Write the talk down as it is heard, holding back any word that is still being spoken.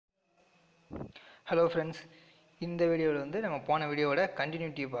Hello friends, இந்த வீடியோவில் வந்து நம்ம போன வீடியோவோட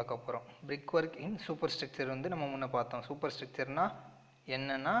கண்டினியூட்டி பார்க்க போகிறோம். பிரிக் ஒர்க் இன் சூப்பர் ஸ்ட்ரக்சர் வந்து நம்ம முன்னே பார்த்தோம். சூப்பர் ஸ்ட்ரக்சர்னா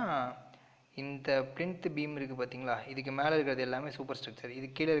என்னன்னா, இந்த பிளிந்த் பீம் இருக்குது பார்த்தீங்களா, இதுக்கு மேலே இருக்கிறது எல்லாமே சூப்பர் ஸ்ட்ரக்சர், இது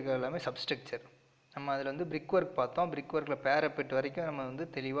கீழே இருக்கிறது எல்லாமே சப்ஸ்ட்ரக்சர். நம்ம அதில் வந்து பிரிக் ஒர்க் பார்த்தோம். பிரிக் ஒர்க்கில் பேரப்பெட் வரைக்கும் நம்ம வந்து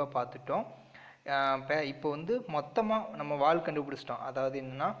தெளிவாக பார்த்துட்டோம். இப்போ வந்து மொத்தமாக நம்ம வால் கண்டுபிடிச்சிட்டோம். அதாவது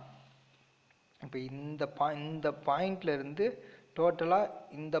என்னென்னா, இப்போ இந்த பாயிண்ட்லேருந்து டோட்டலாக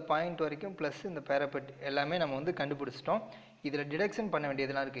இந்த பாயிண்ட் வரைக்கும் ப்ளஸ் இந்த பேரப்பெட் எல்லாமே நம்ம வந்து கண்டுபிடிச்சிட்டோம். இதில் டிடக்ஷன் பண்ண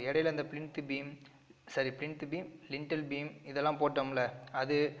வேண்டியதெல்லாம் இருக்குது. இடையில இந்த பிளிந்த் பீம், லிண்டல் பீம் இதெல்லாம் போட்டோம்ல,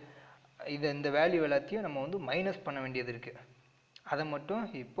 இந்த வேல்யூ எல்லாத்தையும் நம்ம வந்து மைனஸ் பண்ண வேண்டியது இருக்குது. அதை மட்டும்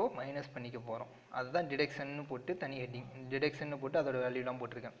இப்போது மைனஸ் பண்ணிக்க போகிறோம். அதுதான் டிடக்ஷன்னு போட்டு தனி ஹெட்டிங், டிடக்ஷன்னு போட்டு அதோட வேல்யூலாம்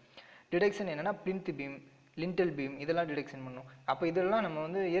போட்டிருக்கேன். டிடக்ஷன் என்னென்னா பிளிந்த் பீம், லிண்டல் பீம் இதெல்லாம் டிடக்ஷன் பண்ணும். அப்போ இதெல்லாம் நம்ம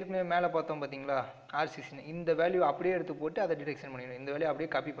வந்து ஏற்கனவே மேலே பார்த்தோம் பார்த்தீங்களா, ஆர்சிசின்னு, இந்த வேல்யூ அப்படியே எடுத்து போட்டு அதை டிடக்ஷன் பண்ணிடணும். இந்த வேல்யூ அப்படியே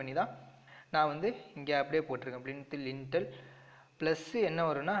காப்பி பண்ணி தான் நான் வந்து இங்கே அப்படியே போட்டிருக்கேன். பிளிந்த் லிண்டல் ப்ளஸ்ஸு என்ன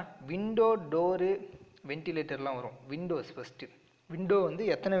வரும்னா விண்டோ, டோரு, வென்டிலேட்டர்லாம் வரும். Windows first. விண்டோ வந்து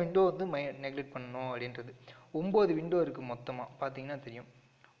எத்தனை விண்டோ வந்து நெக்லெக்ட் பண்ணணும் அப்படின்றது. 9 விண்டோ இருக்குது மொத்தமாக, பார்த்தீங்கன்னா தெரியும்.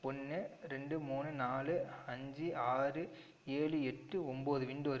 1 2 3 4 5 6 7 8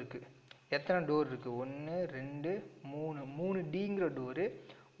 9 விண்டோ இருக்குது. எத்தனை டோர் இருக்குது? 1 2 3 3 டிங்கிற டோரு,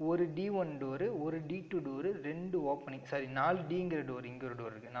 ஒரு D1 டோரு, ஒரு D2 டோரு, 2 ஓப்பனிங், 4 டிங்கிற டோர், இங்கே ஒரு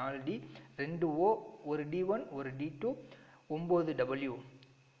டோர் இருக்குது, 4 D, 2 O, ஒரு D1 ஒரு D2, 9 W,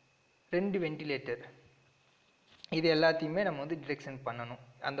 2 வென்டிலேட்டர். இது எல்லாத்தையுமே நம்ம வந்து டிடெக்ஷன் பண்ணணும்.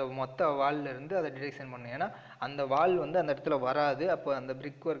 அந்த மொத்த வால்லேருந்து அதை டிடெக்ஷன் பண்ணணும். ஏன்னா அந்த வால் வந்து அந்த இடத்துல வராது. அப்போ அந்த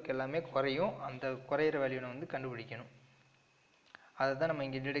பிரிக் ஒர்க் எல்லாமே குறையும். அந்த குறையிற வேல்யூனை வந்து கண்டுபிடிக்கணும். அதை தான் நம்ம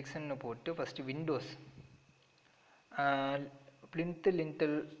இங்கே டிடெக்ஷன்னு போட்டு first Windows, plinth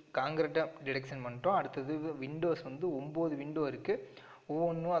lintel காங்கிரீட்டாக detection பண்ணிட்டோம். அடுத்தது விண்டோஸ் வந்து 9 விண்டோ இருக்குது.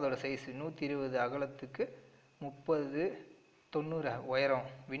 ஒவ்வொன்றும் அதோட சைஸு 120 அகலத்துக்கு 30 90 உயரம்.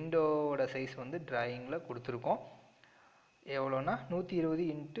 விண்டோவோட சைஸ் வந்து டிராயிங்கில் கொடுத்துருக்கோம். எவ்வளோனா 120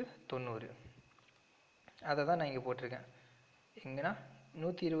 × 90. அதை தான் நான் இங்கே போட்டிருக்கேன். எங்கன்னா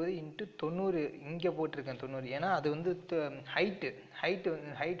 120 × 90 இங்கே போட்டிருக்கேன் 90. ஏன்னா அது வந்து ஹைட்டு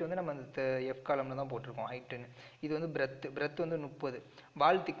வந்து நம்ம அந்த எஃப் காலமில் தான் போட்டிருக்கோம் ஹைட்டுன்னு. இது வந்து பிரெத் வந்து 30.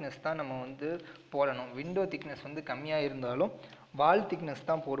 வால் திக்னஸ் தான் நம்ம வந்து போடணும். விண்டோ திக்னஸ் வந்து கம்மியாக இருந்தாலும் வால் திக்னஸ்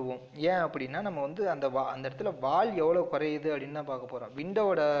தான் போடுவோம். ஏன் அப்படின்னா நம்ம வந்து அந்த இடத்துல வால் எவ்வளோ குறையுது அப்படின்னு தான் பார்க்க போகிறோம்.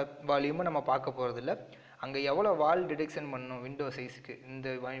 விண்டோவோட வால்யூமும் நம்ம பார்க்க போகிறதில்ல. அங்கே எவ்வளோ வால் டிடெக்ஷன் பண்ணணும் விண்டோ சைஸுக்கு. இந்த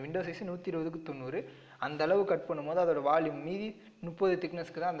விண்டோ சைஸு 120க்கு 90. அந்த அளவு கட் பண்ணும்போது அதோட வால்யூம் மீதி 30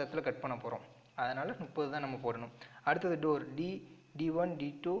 திக்னஸ்க்கு தான் அந்த இடத்துல கட் பண்ண போகிறோம். அதனால் 30 தான் நம்ம போடணும். அடுத்தது டோர் D1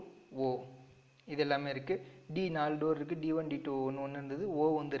 D2 O இது எல்லாமே இருக்குது. D 4 டோர் இருக்குது, D1 D2 ஒன்று இருந்தது, O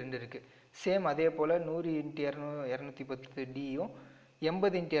வந்து 2 இருக்குது. சேம் அதே போல் 100 × 210 Dயும்,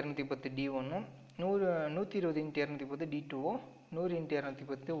 80 × 210 D1ம், 120 × 210 D2வும், 100 ×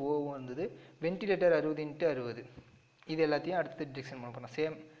 210 ஓவும் இருந்தது. வென்டிலேட்டர் 60 × 60. இது எல்லாத்தையும் அடுத்து டிடெக்ஷன் பண்ண போகிறோம்.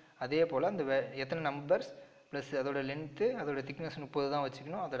 சேம் அதே போல் அந்த எத்தனை நம்பர்ஸ் ப்ளஸ் அதோட லென்த்து, அதோட திக்னஸ் 30 தான்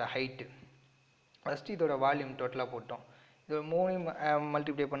வச்சுக்கணும். அதோட ஹைட்டு ஃபஸ்ட்டு இதோட வால்யூம் டோட்டலாக போட்டோம். இதோட 3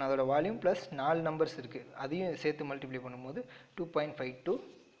 மல்டிப்ளை பண்ண அதோட வால்யூம் ப்ளஸ் 4 நம்பர்ஸ் இருக்குது, அதையும் சேர்த்து மல்டிப்ளை பண்ணும்போது 2.52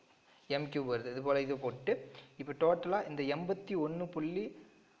 m³ வருது. இது போல் இது போட்டு இப்போ டோட்டலாக இந்த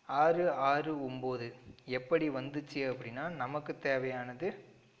 81.669 எப்படி வந்துச்சு அப்படின்னா, நமக்கு தேவையானது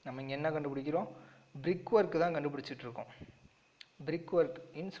நம்ம இங்கே என்ன கண்டுபிடிக்கிறோம், பிரிக் ஒர்க்கு தான் கண்டுபிடிச்சிட்ருக்கோம். பிரிக் ஒர்க்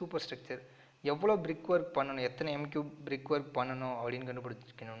இன் சூப்பர் ஸ்ட்ரக்சர் எவ்வளோ பிரிக் ஒர்க் பண்ணணும், எத்தனை m³ பிரிக் ஒர்க் பண்ணணும் அப்படின்னு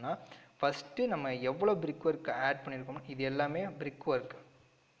கண்டுபிடிச்சிக்கணும்னா, ஃபஸ்ட்டு நம்ம எவ்வளோ பிரிக் ஒர்க் ஆட் பண்ணியிருக்கோம், இது எல்லாமே பிரிக் ஒர்க்,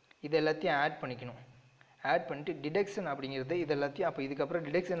 இது எல்லாத்தையும் ஆட் பண்ணிக்கணும். ஆட் பண்ணிட்டு டிடெக்ஷன் அப்படிங்கிறது இது எல்லாத்தையும், அப்போ இதுக்கப்புறம்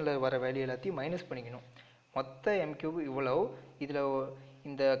டிடெக்ஷனில் வர வேல்யூ எல்லாத்தையும் மைனஸ் பண்ணிக்கணும். மொத்த m³ இவ்வளோ. இதில்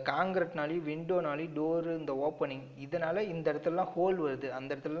இந்த காங்கிரட்னாலையும் விண்டோனாலையும் டோரு, இந்த ஓப்பனிங், இதனால் இந்த இடத்துலலாம் ஹோல் வருது, அந்த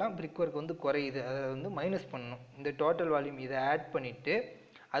இடத்துலலாம் பிரிக் ஒர்க் வந்து குறையுது. அதை வந்து மைனஸ் பண்ணணும். இந்த டோட்டல் வால்யூம் இதை ஆட் பண்ணிவிட்டு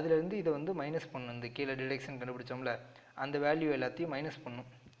அதிலேருந்து இதை வந்து மைனஸ் பண்ணணும். இந்த கீழே டிடெக்ஷன் கண்டுபிடிச்சோம்ல, அந்த வேல்யூ எல்லாத்தையும் மைனஸ் பண்ணணும்.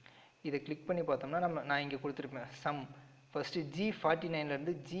 இதை கிளிக் பண்ணி பார்த்தோம்னா நான் இங்கே கொடுத்துருப்பேன் சம். ஃபஸ்ட்டு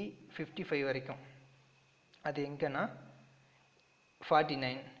G49லேருந்து G55 வரைக்கும். அது எங்கன்னா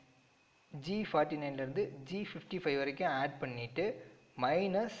 49, G49லேருந்து G55 வரைக்கும் ஆட் பண்ணிவிட்டு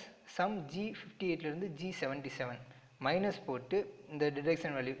மைனஸ் சம் G58லேருந்து G77 மைனஸ் போட்டு இந்த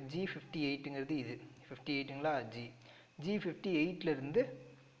டிடெக்ஷன் வேல்யூ G58ங்கிறது இது 58ங்களா, G58லேருந்து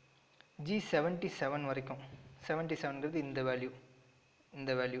G77 வரைக்கும், 77ங்கிறது இந்த வேல்யூ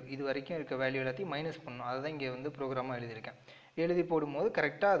இது வரைக்கும் இருக்க வேல்யூ எல்லாத்தையும் மைனஸ் பண்ணணும். அதை தான் இங்கே வந்து ப்ரோக்ராமாக எழுதியிருக்கேன். எழுதி போடும்போது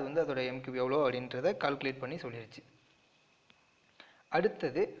கரெக்டாக அது வந்து அதோட m³ எவ்வளோ அப்படின்றத கால்குலேட் பண்ணி சொல்லிடுச்சு.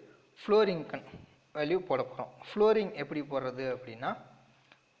 அடுத்தது ஃப்ளோரிங் வேல்யூ போட போகிறோம். ஃப்ளோரிங் எப்படி போடுறது அப்படின்னா,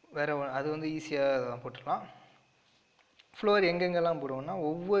 வேறு அது வந்து ஈஸியாக போட்டுடலாம். ஃப்ளோர் எங்கெங்கெல்லாம் போடுவோம்னா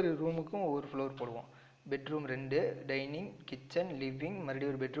ஒவ்வொரு ரூமுக்கும் ஒவ்வொரு ஃப்ளோர் போடுவோம். பெட்ரூம் 2, டைனிங், கிச்சன், லிவிங்,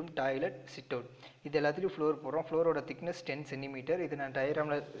 மறுபடியும் ஒரு பெட்ரூம், டாய்லெட், சிட் அவுட், இது எல்லாத்துலேயும் ஃப்ளோர் போடுறோம். ஃப்ளோரோட திக்னஸ் 10 சென்டிமீட்டர். இது நான்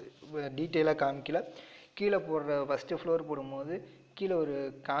டயக்ராமில் டீட்டெயிலாக காமிக்கல. கீழே போடுற ஃபஸ்ட்டு ஃப்ளோர் போடும்போது கீழே ஒரு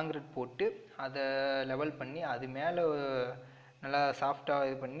காங்கிரீட் போட்டு அதை லெவல் பண்ணி அது மேலே நல்லா சாஃப்டாக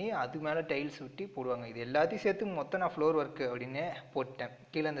இது பண்ணி அது மேலே டைல்ஸ் ஒட்டி போடுவாங்க. இது எல்லாத்தையும் சேர்த்து மொத்தம் நான் ஃப்ளோர் ஒர்க்கு அப்படின்னே போட்டேன்.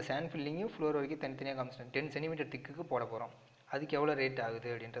 கீழே அந்த சேண்ட் ஃபில்லிங்கும் ஃப்ளோர் ஒர்க்கையும் தனித்தனியாக காமிச்சிட்டேன். 10 சென்டிமீட்டர் திக்குக்கு போட போகிறோம். அதுக்கு எவ்வளோ ரேட் ஆகுது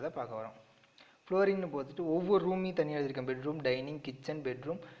அப்படின்றத பார்க்க வரோம். ஃப்ளோரிங்னு போட்டுட்டு ஒவ்வொரு ரூமையும் தனியாக எழுதியிருக்கேன். Bedroom, dining, kitchen,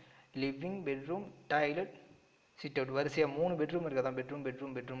 bedroom, living, bedroom, toilet, sit out, வரிசையாக 3 பெட்ரூம் இருக்கதான்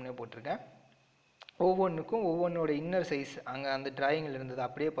பெட்ரூம்னே போட்டிருக்கேன். ஒவ்வொன்றுக்கும் ஒவ்வொன்றோட இன்னர் சைஸ் அங்கே அந்த டிராயிங்கில் இருந்தது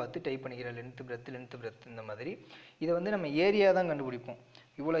அப்படியே பார்த்து டைப் பண்ணிக்கிறேன். லென்த்து பிரெத்து இந்த மாதிரி. இதை வந்து நம்ம ஏரியா தான் கண்டுபிடிப்போம்.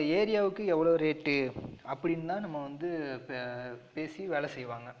 இவ்வளோ ஏரியாவுக்கு எவ்வளோ ரேட்டு அப்படின்னு தான் நம்ம வந்து பேசி வேலை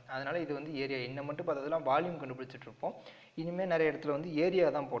செய்வாங்க. அதனால் இது வந்து ஏரியா. இன்னும் மட்டும் பார்த்ததெல்லாம் வால்யூம் கண்டுபிடிச்சிட்ருப்போம். இனிமேல் நிறைய இடத்துல வந்து ஏரியா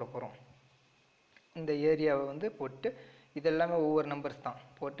தான் போட போகிறோம். இந்த ஏரியாவை வந்து போட்டு இதெல்லாமே ஒவ்வொரு நம்பர்ஸ் தான்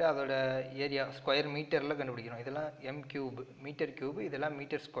போட்டு அதோட ஏரியா ஸ்கொயர் மீட்டரில் கண்டுபிடிக்கிறோம். இதெல்லாம் எம் கியூப், மீட்டர் கியூப், இதெல்லாம்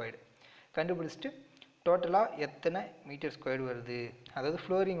மீட்டர் ஸ்கொயர்டு கண்டுபிடிச்சிட்டு டோட்டலாக எத்தனை மீட்டர் ஸ்கொயர்டு வருது. அதாவது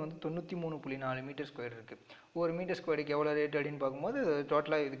ஃப்ளோரிங் வந்து 93.4 மீட்டர் ஸ்கொயர் இருக்குது. ஒரு மீட்டர் ஸ்கொயருக்கு எவ்வளோ ரேட் அப்படின்னு பார்க்கும்போது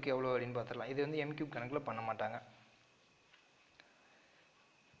டோட்டலாக இதுக்கு எவ்வளோ அப்படின்னு பார்த்துடலாம். இது வந்து எம் கியூப் கணக்கில் பண்ண மாட்டாங்க.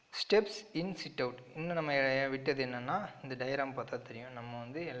 ஸ்டெப்ஸ் இன் சிட் அவுட் இன்னும் நம்ம விட்டது என்னென்னா இந்த டயக்ராம் பார்த்தா தெரியும். நம்ம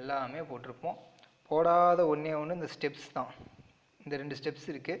வந்து எல்லாமே போட்டிருப்போம். போடாத ஒன்றே ஒன்று இந்த ஸ்டெப்ஸ் தான். இந்த 2 ஸ்டெப்ஸ்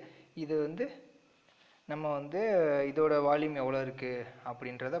இருக்குது. இது வந்து நம்ம வந்து இதோட வால்யூம் எவ்வளோ இருக்குது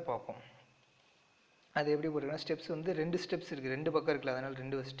அப்படின்றத பார்ப்போம். அது எப்படி போட்டிருக்கோன்னா ஸ்டெப்ஸ் வந்து 2 ஸ்டெப்ஸ் இருக்குது. 2 பக்கம் இருக்குல்ல, அதனால்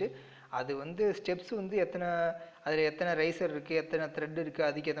 2 வச்சுட்டு அது வந்து ஸ்டெப்ஸ் வந்து அதில் எத்தனை ரைசர் இருக்குது, எத்தனை த்ரெட் இருக்குது,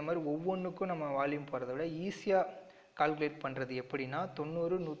 அதுக்கேற்ற மாதிரி ஒவ்வொன்றுக்கும் நம்ம வால்யூம் போகிறத விட ஈஸியாக கால்குலேட் பண்ணுறது எப்படின்னா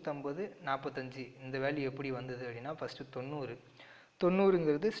 90, 150, 45 இந்த வேல்யூ எப்படி வந்தது அப்படின்னா ஃபஸ்ட்டு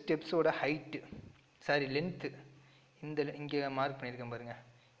 90ங்கிறது ஸ்டெப்ஸோட ஹைட்டு, லென்த்து. இங்கே மார்க் பண்ணியிருக்கேன் பாருங்கள்.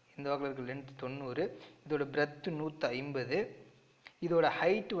 இந்த வாக்கில் இருக்க லென்த் 90, இதோட பிரெத்து 150, இதோட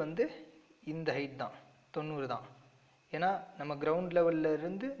ஹைட்டு வந்து இந்த ஹைட் தான் 90 தான். ஏன்னா நம்ம கிரவுண்ட் லெவலில்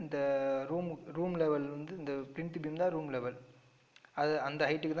இருந்து இந்த ரூம் லெவல் வந்து இந்த பிளிந்த் பீம் தான் ரூம் லெவல். அது அந்த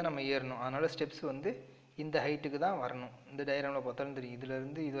ஹைட்டுக்கு தான் நம்ம ஏறணும். அதனால் ஸ்டெப்ஸ் வந்து இந்த ஹைட்டுக்கு தான் வரணும். இந்த டயக்ராமில் பார்த்தாலும் தெரியும்.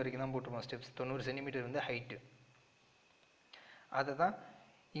 இதிலேருந்து இது வரைக்கும் தான் போட்டிருப்போம் ஸ்டெப்ஸ். 90 சென்டிமீட்டர் வந்து ஹைட்டு. அதை தான்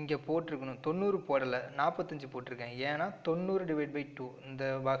இங்கே போட்டிருக்கணும். 90 போடலை, 45 போட்டிருக்கேன். ஏன்னா 90/2 இந்த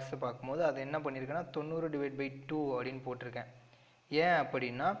பாக்ஸை பார்க்கும்போது அதை என்ன பண்ணியிருக்கேன்னா 90/2 அப்படின்னு போட்டிருக்கேன். ஏன்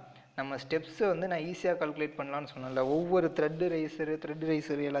அப்படின்னா நம்ம ஸ்டெப்ஸை வந்து நான் ஈஸியாக கால்குலேட் பண்ணலான்னு சொன்னேன்ல. ஒவ்வொரு த்ரெட்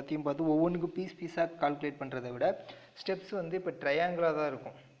ரைசரு எல்லாத்தையும் பார்த்து ஒவ்வொன்றுக்கும் பீஸாக கால்குலேட் பண்ணுறதை விட ஸ்டெப்ஸ் வந்து இப்போ ட்ரையாங்கிளாக தான்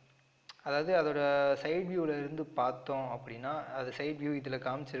இருக்கும். அதாவது அதோட சைட் வியூவில் இருந்து பார்த்தோம் அப்படின்னா அது சைட் வியூ இதில்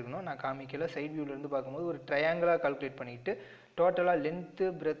காமிச்சிருக்கணும். நான் காமிக்கல. சைட் வியூவிலேருந்து பார்க்கும்போது ஒரு ட்ரையாங்கிளாக கால்குலேட் பண்ணிவிட்டு டோட்டலாக லென்த்து,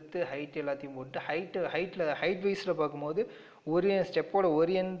 பிரெத்து, ஹைட் எல்லாத்தையும் போட்டு ஹைட் வைஸில் பார்க்கும்போது ஒரு ஸ்டெப்போட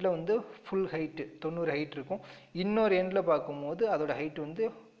ஒரு எண்டில் வந்து ஃபுல் ஹைட்டு 90 ஹைட் இருக்கும். இன்னொரு எண்டில் பார்க்கும்போது அதோட ஹைட் வந்து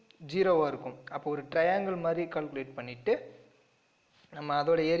 0வாக இருக்கும். அப்போ ஒரு ட்ரையாங்கிள் மாதிரி கால்குலேட் பண்ணிவிட்டு நம்ம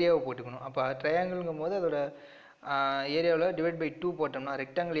அதோட ஏரியாவை போட்டுக்கணும். அப்போ ட்ரையாங்கிள்ங்கும் போது அதோட ஏரியாவில் /2 போட்டோம்னா,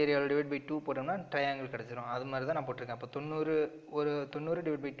 ரெக்டாங்கிள் ஏரியாவில் /2 போட்டோம்னா ட்ரையாங்கிள் கிடச்சிரும். அது மாதிரி தான் நான் போட்டிருக்கேன். அப்போ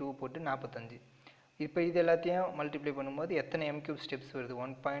 90/2 போட்டு 45. இப்போ இது எல்லாத்தையும் மல்டிப்ளை பண்ணும்போது எத்தனை எம்3 ஸ்டெப்ஸ் வருது?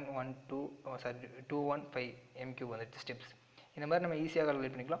 215 எம்3 வந்துட்டு ஸ்டெப்ஸ். இந்த மாதிரி நம்ம ஈஸியாக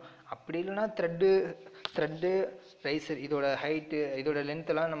கால்குலேட் பண்ணிக்கலாம். அப்படி இல்லைனா த்ரெட்டு ரைசர் இதோட ஹைட்டு இதோட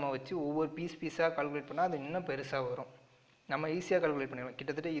லென்த்தெல்லாம் நம்ம வச்சு ஒவ்வொரு பீஸாக கால்குலேட் பண்ணால் அது இன்னும் பெருசாக வரும். நம்ம ஈஸியாக கால்குலேட் பண்ணிக்கலாம்.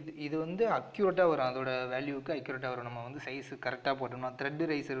 கிட்டத்தட்ட இது வந்து அக்யூரேட்டாக வரும். அதோட வேல்யூவுக்கு அக்யூரேட்டாக வரும். நம்ம வந்து சைஸு கரெக்டாக போட்டோம்னா த்ரெட்டு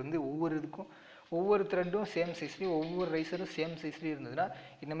ரைசர் வந்து ஒவ்வொரு த்ரெட்டும் சேம் சைஸ்லேயும் ஒவ்வொரு ரைசரும் சேம் சைஸ்லேயும் இருந்ததுன்னா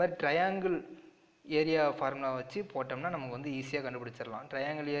இந்த மாதிரி ட்ரையாங்கிள் ஏரியா ஃபார்முலா வச்சு போட்டோம்னா நமக்கு வந்து ஈஸியாக கண்டுபிடிச்சிடலாம்.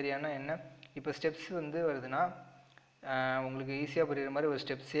 ட்ரையாங்கிள் ஏரியானா என்ன? இப்போ ஸ்டெப்ஸ் வந்து வருதுன்னா உங்களுக்கு ஈஸியாக புரியுற மாதிரி ஒரு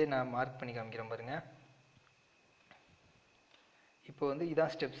ஸ்டெப்ஸே நான் மார்க் பண்ணி காமிக்கிறேன் பாருங்கள். இப்போ வந்து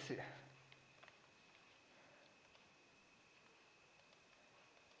இதான் ஸ்டெப்ஸு.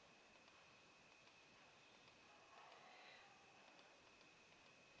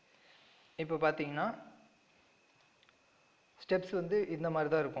 இப்போ பார்த்தீங்கன்னா ஸ்டெப்ஸ் வந்து இந்த மாதிரி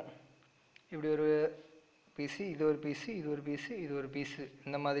தான் இருக்கும். இப்படி ஒரு பீஸு, இது ஒரு பீஸு, இது ஒரு பீஸு, இது ஒரு பீஸு,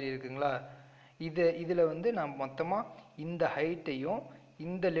 இந்த மாதிரி இருக்குங்களா? இதில் வந்து நான் மொத்தமாக இந்த ஹைட்டையும்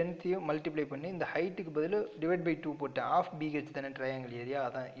இந்த லென்த்தையும் மல்டிப்ளை பண்ணி இந்த ஹைட்டுக்கு பதில் /2 போட்டேன். ஆஃப் பிஹெச் தானே ட்ரையாங்கிள் ஏரியா.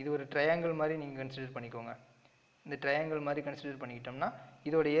 அதான் இது ஒரு ட்ரையாங்கிள் மாதிரி நீங்கள் கன்சிடர் பண்ணிக்கோங்க. இந்த ட்ரையாங்கிள் மாதிரி கன்சிடர் பண்ணிக்கிட்டோம்னா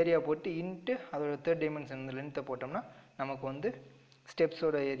இதோட ஏரியா போட்டு இன்ட்டு அதோட 3rd டைமென்ஷன் இந்த லென்த்தை போட்டோம்னா நமக்கு வந்து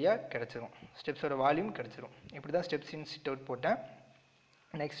ஸ்டெப்ஸோட ஏரியா கிடச்சிரும். ஸ்டெப்ஸோட வால்யூம் கிடச்சிரும். இப்படி தான் ஸ்டெப்ஸ் இன் சிட் அவுட் போட்டேன்.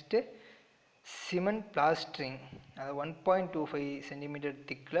 நெக்ஸ்ட்டு சிமெண்ட் பிளாஸ்டரிங், அது 1.25 சென்டிமீட்டர்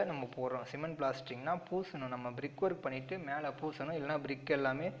திக்கில் நம்ம போடுறோம். சிமெண்ட் பிளாஸ்டரிங்னா பூசணும், நம்ம பிரிக் ஒர்க் பண்ணிவிட்டு மேலே பூசணும். இல்லைனா பிரிக்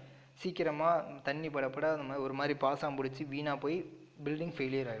எல்லாமே சீக்கிரமாக தண்ணி படப்பட அந்த மாதிரி ஒரு மாதிரி பாசம் பிடிச்சி வீணாக போய் பில்டிங்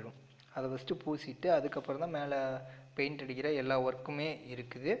ஃபெயிலியர் ஆகிடும். அதை ஃபஸ்ட்டு பூசிட்டு அதுக்கப்புறம் தான் மேலே பெயிண்ட் அடிக்கிற எல்லா ஒர்க்குமே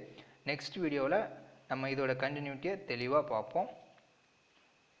இருக்குது. நெக்ஸ்ட் வீடியோவில் நம்ம இதோட கண்டினியூட்டியை தெளிவாக பார்ப்போம்.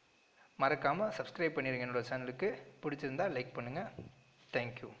 மறக்காமல் சப்ஸ்கிரைப் பண்ணிடுங்க என்னோடய சேனலுக்கு. பிடிச்சிருந்தால் லைக் பண்ணுங்கள்.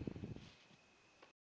 தேங்க்யூ.